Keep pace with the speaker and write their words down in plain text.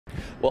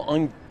Well,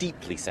 I'm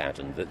deeply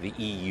saddened that the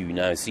EU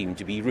now seem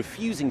to be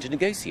refusing to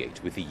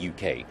negotiate with the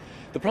UK.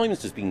 The Prime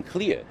Minister's been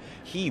clear.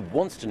 He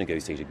wants to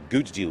negotiate a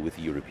good deal with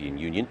the European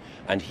Union,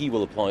 and he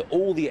will apply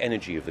all the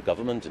energy of the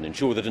government and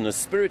ensure that in a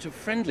spirit of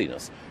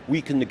friendliness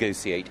we can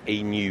negotiate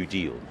a new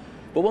deal.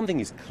 But one thing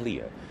is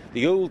clear.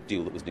 The old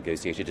deal that was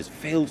negotiated has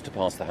failed to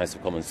pass the House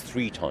of Commons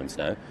 3 times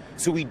now,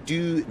 so we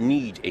do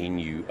need a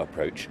new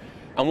approach.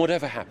 And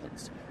whatever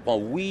happens, while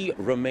we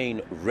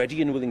remain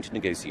ready and willing to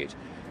negotiate,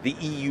 the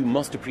EU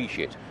must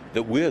appreciate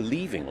that we're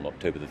leaving on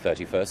October the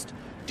 31st,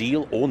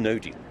 deal or no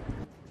deal.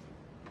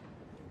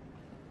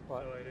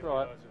 Right,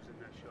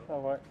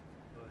 all right.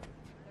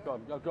 Go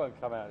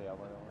and come out the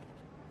other way.